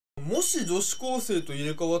もし女子高生と入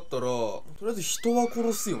れ替わったら、とりあえず人は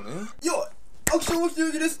殺すよね。よっアクション起きて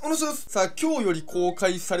ゆきです。お願いします。さあ、今日より公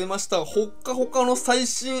開されました、ほっかほかの最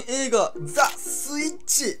新映画、ザ・スイッ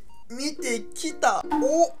チ見てきた。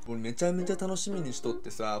俺めちゃめちゃ楽しみにしとって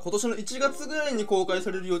さ、今年の1月ぐらいに公開さ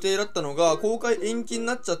れる予定だったのが、公開延期に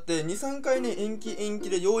なっちゃって、2、3回ね、延期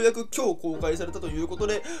でようやく今日公開されたということ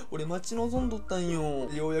で、俺待ち望んどったんよ。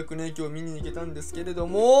ようやくね、今日見に行けたんですけれど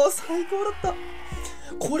も、最高だった。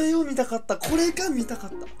これを見たかった。これが見たかっ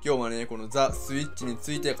た。今日はね、このザ・スイッチに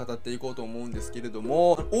ついて語っていこうと思うんですけれど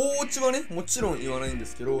も、大落ちはね、もちろん言わないんで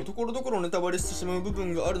すけど、ところどころネタバレしてしまう部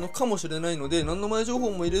分があるのかもしれないので、何の前情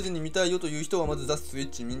報も入れずに見たいよという人はまずザ・スイッ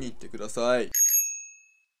チ見に行ってください。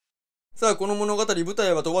さあ、この物語、舞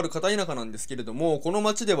台はとある片田舎なんですけれども、この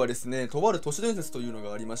町ではですね、とある都市伝説というの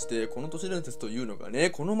がありまして、この都市伝説というのが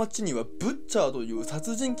ね、この町にはブッチャーという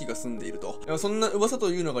殺人鬼が住んでいると。そんな噂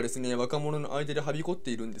というのがですね、若者の間ではびこっ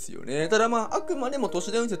ているんですよね。ただまあ、あくまでも都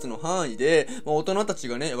市伝説の範囲で、大人たち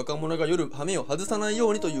がね、若者が夜羽目を外さないよ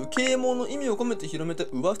うにという啓蒙の意味を込めて広めた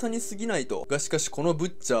噂に過ぎないと。がしかしこのブ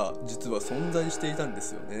ッチャー、実は存在していたんで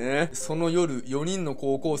すよね。その夜、4人の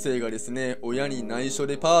高校生がですね、親に内緒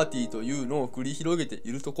でパーティーというのを繰り広げて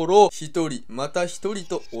いるところ、一人また一人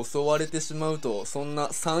と襲われてしまうと、そん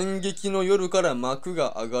な惨劇の夜から幕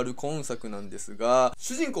が上がる今作なんですが、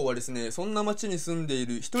主人公はですね、そんな町に住んでい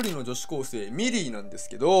る一人の女子高生ミリーなんです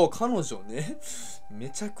けど、彼女ね、め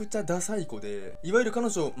ちゃくちゃダサい子で、いわゆる彼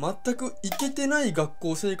女全くイケてない学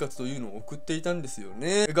校生活というのを送っていたんですよ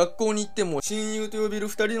ね。学校に行っても親友と呼べる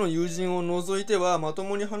二人の友人を除いてはまと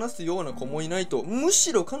もに話すような子もいないと、む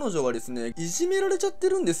しろ彼女はですね、いじめられちゃって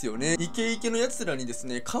るんですよね。イケイケの奴らにです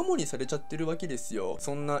ね、カモにされちゃってるわけですよ。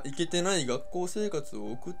そんなイケてない学校生活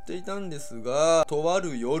を送っていたんですが、とあ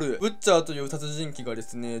る夜、ブッチャーという殺人鬼がで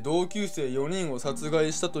すね、同級生4人を殺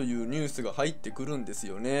害したというニュースが入ってくるんです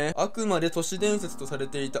よね。あくまで都市伝説とされ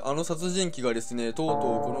ていたあの殺人鬼がですね、とうとう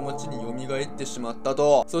この町に蘇ってしまった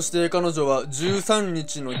と。そして彼女は13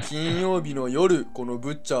日の金曜日の夜、この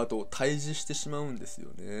ブッチャーと対峙してしまうんですよ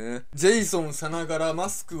ね。ジェイソンさながらマ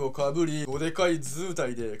スクをかぶり、どでかい図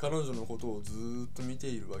体で彼女のことをずーっと見て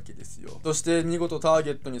いるわけですよ。そして見事ター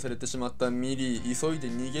ゲットにされてしまったミリー、急いで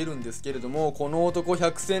逃げるんですけれども、この男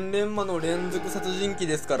百戦錬磨の連続殺人鬼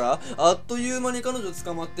ですから、あっという間に彼女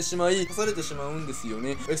捕まってしまい、刺されてしまうんですよ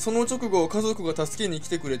ね。その直後、家族が助けに来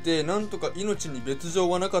てくれて、なんとか命に別状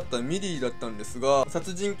はなかったミリーだったんですが、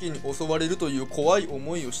殺人鬼に襲われるという怖い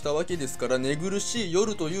思いをしたわけですから、寝苦しい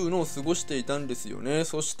夜というのを過ごしていたんですよね。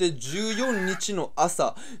そして14日の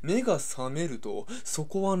朝、目が覚めると、そ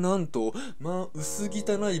こはなんと、薄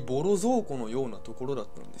汚いボロ倉庫のようなところだっ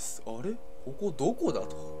たんです。あれ？ここどこだ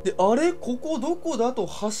と。で、あれここどこだと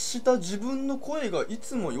発した自分の声がい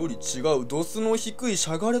つもより違う、ドスの低いし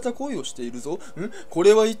ゃがれた声をしているぞ。こ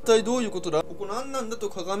れは一体どういうことだ。ここ何なんだと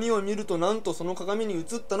鏡を見ると、なんとその鏡に映っ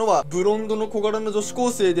たのは、ブロンドの小柄な女子高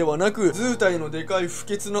生ではなく、図体のでかい不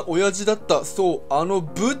潔な親父だった。そう、あの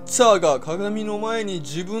ブッチャーが鏡の前に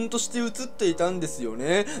自分として映っていたんですよ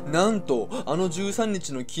ね。なんと、あの13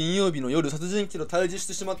日の金曜日の夜、殺人鬼と対峙し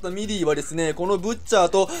てしまったミリーはですね、このブッチャー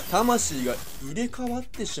と魂が入れ替わっ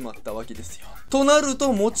てしまったわけですよ。となる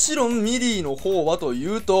と、もちろんミリーの方はとい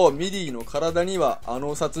うと、ミリーの体にはあ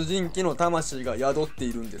の殺人鬼の魂が宿って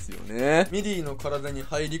いるんですよね。ミリーの体に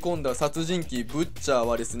入り込んだ殺人鬼ブッチャー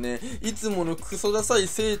はですね、いつものクソダサい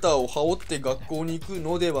セーターを羽織って学校に行く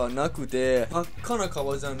のではなくて、真っ赤な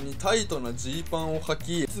革ジャンにタイトなジーパンを履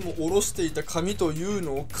き、いつも下ろしていた髪という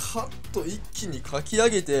のをカッと一気にかき上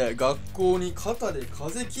げて、学校に肩で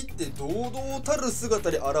風切って堂々たる姿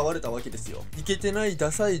で現れたわけですよ。イケてない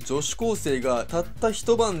ダサい女子高生がたった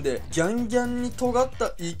一晩でギャンギャンに尖っ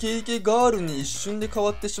たイケイケガールに一瞬で変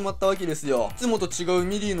わってしまったわけですよ。いつもと違う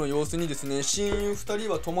ミリーの様子にですね、親友二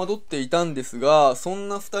人は戸惑っていたんですが、そん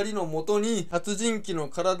な二人の元に殺人鬼の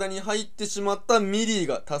体に入ってしまったミリー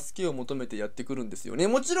が助けを求めてやってくるんですよね。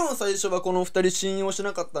もちろん最初はこの二人信用し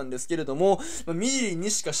なかったんですけれども、ミリー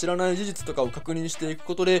にしか知らない事実とかを確認していく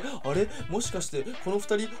ことで、あれもしかしてこの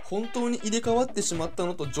二人本当に入れ替わってしまった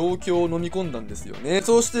のと状況を飲み込んだんですよね。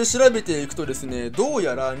そうして調べていくとですね、どう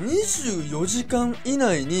やら24時間以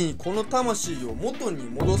内にこの魂を元に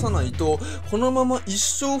戻さないと、このまま一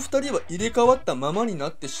生2人は入れ替わったままにな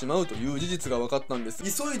ってしまうという事実が分かったんです。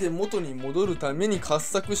急いで元に戻るために掘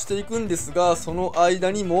削していくんですが、その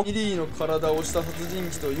間にもミリーの体をした殺人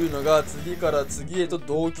鬼というのが次から次へと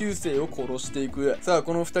同級生を殺していく。さあ、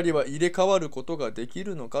この2人は入れ替わることができ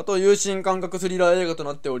るのかという新感覚スリラー映画と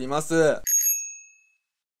なっております。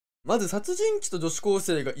まず殺人鬼と女子高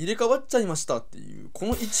生が入れ替わっちゃいましたっていう、こ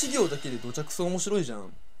の1行だけでどちゃくそ面白いじゃ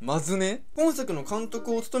ん。まずね、本作の監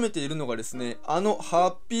督を務めているのがですね、ハ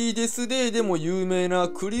ッピーデスデーでも有名な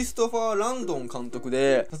クリストファー・ランドン監督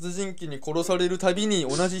で、殺人鬼に殺されるたびに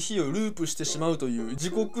同じ日をループしてしまうという自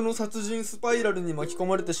国の殺人スパイラルに巻き込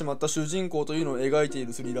まれてしまった主人公というのを描いてい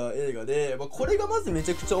るスリラー映画で、これがまずめ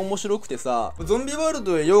ちゃくちゃ面白くてさ、ゾンビワール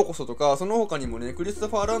ドへようこそとか、その他にもね、クリスト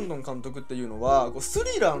ファー・ランドン監督っていうのは、ス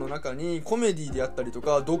リラーの中にコメディであったりと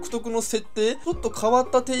か、独特の設定、ちょっと変わっ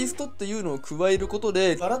たテイストっていうのを加えること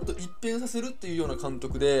で、ガラッと一変させるっていうような監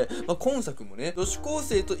督で、今作もね、女子高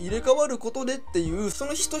生と入れ替わることでっていう、そ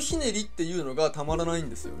のひとひねりっていうのがたまらないん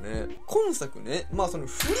ですよね。今作ね、その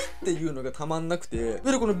振りっていうのがたまんなくて、いわ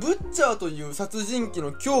ゆるこのブッチャーという殺人鬼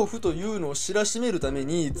の恐怖というのを知らしめるため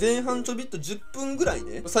に、前半ちょびっと10分ぐらい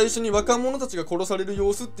ね、最初に若者たちが殺される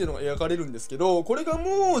様子っていうのが描かれるんですけど、これが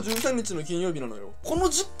もう13日の金曜日なのよ。この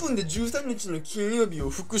10分で13日の金曜日を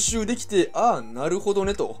復習できて、ああ、なるほど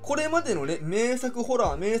ねと。これまでのね、名作ホ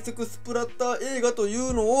ラー、名作スプラッター映画とい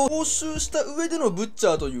うのを踏襲した上でのブッチ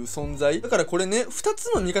ャーという存在。だからこれね、2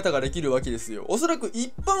つの見方ができるわけですよ。おそらく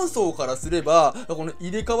一般層からすれば、この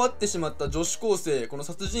入れ替わってしまった女子高生、この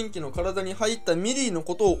殺人鬼の体に入ったミリーの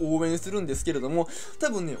ことを応援するんですけれども、多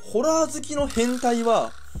分ね、ホラー好きの変態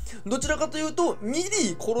は、どちらかというと、ミ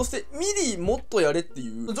リー殺せ、ミリーもっとやれって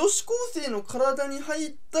いう、女子高生の体に入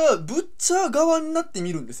ったブッチャー側になって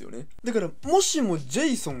みるんですよね。だから、もしもジェ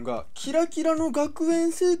イソンがキラキラの学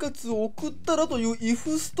園生活を送ったらというイ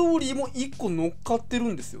フストーリーも一個乗っかってる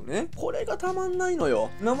んですよね。これがたまんないのよ。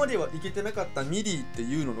今まではいけてなかったミリーって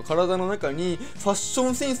いうのの体の中に、ファッショ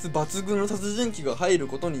ンセンス抜群の殺人鬼が入る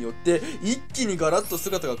ことによって、一気にガラッと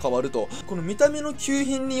姿が変わると。この見た目の急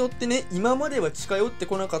変によってね、今までは近寄って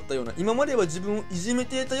こなかったような、今までは自分をいじめ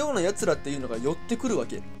ていたような奴らっていうのが寄ってくるわ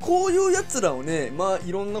け。こういう奴らをね、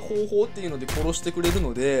いろんな方法っていうので殺してくれる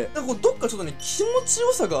ので、なんかどっかちょっとね、気持ち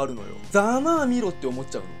よさがあるのよ。ざまあ見ろって思っ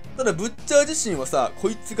ちゃうの。ただブッチャー自身はさ、こ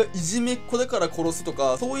いつがいじめっ子だから殺すと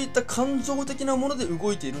か、そういった感情的なもので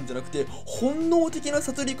動いているんじゃなくて、本能的な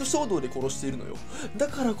殺戮衝動で殺しているのよ。だ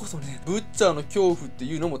からこそね、ブッチャーの恐怖って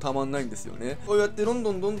いうのもたまんないんですよね。こうやってどん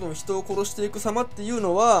どん人を殺していく様っていう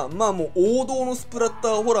のは、もう王道のスプラッタ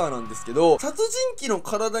ーホラーなんですけど、殺人鬼の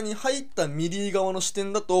体に入ったミリー側の視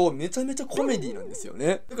点だとめちゃめちゃコメディなんですよ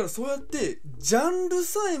ね。だからそうやってジャンル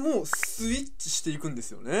さえもスイッチしていくんで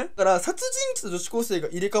すよね。だから殺人鬼と女子高生が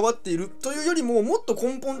入れ替わっているというよりも、もっと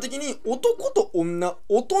根本的に男と女、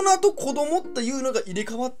大人と子供っていうのが入れ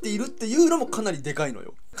替わっているっていうのもかなりでかいの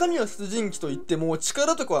よ。神は殺人鬼といっても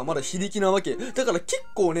力とかはまだ非力なわけだから、結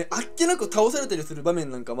構ね、あっけなく倒されたりする場面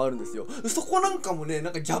なんかもあるんですよ。そこなんかもね、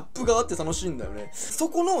なんかギャップがあって楽しいんだよね。そ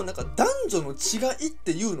このなんか男女の違いっ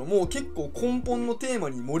ていうのも結構根本のテーマ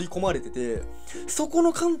に盛り込まれてて、そこ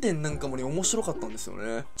の観点なんかもね、面白かったんですよ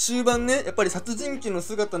ね。中盤ね、やっぱり殺人鬼の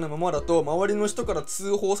姿のままだと周りの人から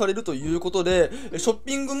通報されるということで、ショッ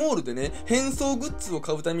ピングモールでね、変装グッズを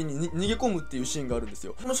買うために逃げ込むっていうシーンがあるんです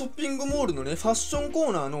よ。このショッピングモールのね、ファッションコ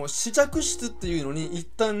ーナーの試着室っていうのに一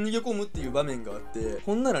旦逃げ込むっていう場面があって、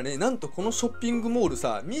ほんならね、なんとこのショッピングモール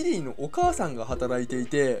さ、ミリーのお母さんが働いてい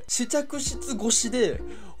て、試着室越しで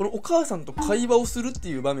このお母さんと会話をするって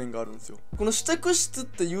いう場面があるんですよ。この試着室っ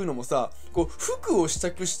ていうのもさ、こう服を試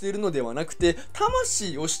着しているのではなくて、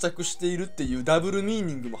魂を試着しているっていうダブルミー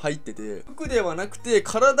ニングも入ってて、服ではなくて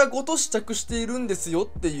体ごと試着しているんですよ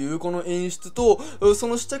っていうこの演出と、そ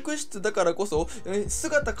の試着室だからこそ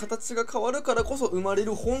姿形が変わるからこそ生まれ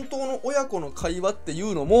る本当の親子の会話ってい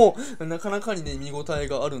うのもなかなかにね、見応え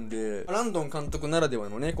があるんで、ランドン監督ならでは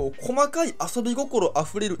のね、こう細かい遊び心あ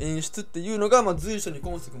ふれる演出っていうのが随所に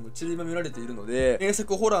今作も散りばめられているので、名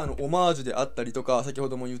作ホラーのオマージュであったりとか、先ほ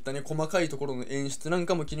ども言ったね、細かいところの演出なん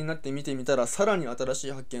かも気になって見てみたら、さらに新し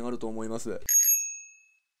い発見あると思います。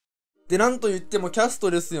で、なんと言ってもキャス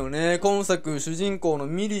トですよね。今作主人公の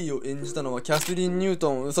ミリーを演じたのはキャスリン・ニュー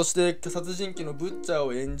トン、そして殺人鬼のブッチャー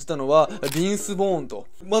を演じたのはビンス・ボーンと。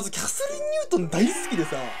まずキャスリン・ニュートン大好きで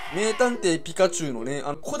さ、名探偵ピカチュウのね、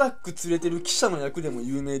コダック連れてる記者の役でも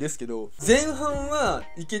有名ですけど、前半は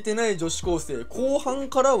イケてない女子高生、後半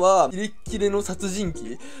からはキレッキレの殺人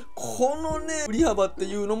鬼。このね、振り幅って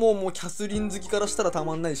いうのももうキャスリン好きからしたらた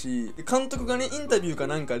まんないし、監督がね、インタビューか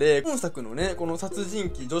なんかで、今作のね、この殺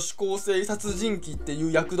人鬼、女子高生殺人鬼ってい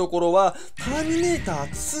う役どころはターミネーター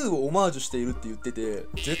2をオマージュしているって言ってて、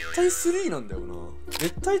絶対3なんだよな。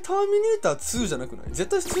絶対ターミネーター2じゃなくない？絶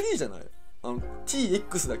対3じゃない？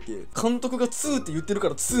 TX だっけ、監督が2って言ってるか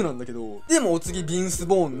ら2なんだけど、でもお次ビンス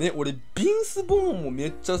ボーンね。俺ビンスボーンもめ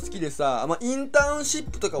っちゃ好きでさ、インターンシッ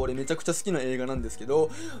プとか俺めちゃくちゃ好きな映画なんですけど、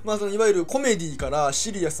そのいわゆるコメディから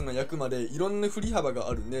シリアスな役までいろんな振り幅が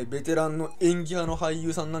あるね、ベテランの演技派の俳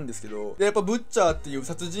優さんなんですけど、でやっぱブッチャーっていう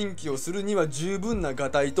殺人鬼をするには十分な画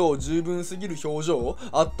体と十分すぎる表情、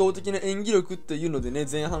圧倒的な演技力っていうのでね、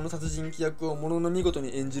前半の殺人鬼役をものの見事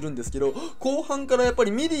に演じるんですけど、後半からやっぱり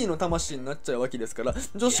ミディの魂になっちゃうわけですから、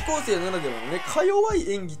女子高生ならではのね、か弱い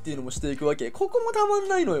演技っていうのもしていくわけ。ここもたまん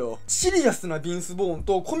ないのよ。シリアスなビンスボーン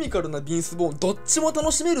とコミカルなビンスボーン、どっちも楽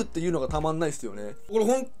しめるっていうのがたまんないっすよね。これ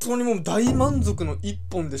本当にもう大満足の一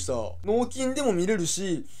本でした。脳筋でも見れる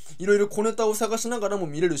し、いろいろ小ネタを探しながらも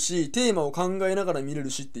見れるし、テーマを考えながら見れる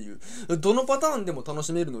しっていう、どのパターンでも楽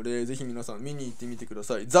しめるので、ぜひ皆さん見に行ってみてくだ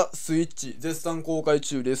さい。ザ・スイッチ絶賛公開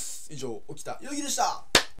中です。以上、起きたゆぎでした。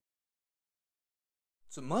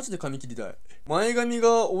マジで髪切りたい。前髪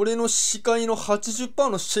が俺の視界の 80%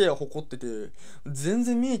 のシェア誇ってて、全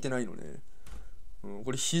然見えてないのね。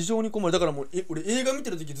これ非常に困る。だからもう、俺映画見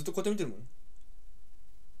てるときずっとこうやって見てるもん。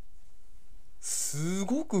す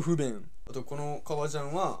ごく不便。あとこの革ジャ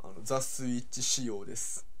ンはザ・スイッチ仕様で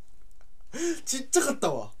す。ちっちゃかっ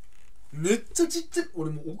たわ。めっちゃちっちゃい。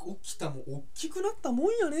俺も起きたも大きくなったも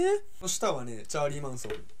んやね。の下はね、チャーリー・マンソ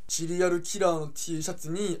ン。シリアルキラーの T シャツ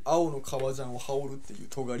に青の革ジャンを羽織るっていう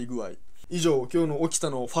尖り具合。以上、今日の起きた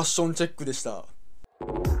のファッションチェックでした。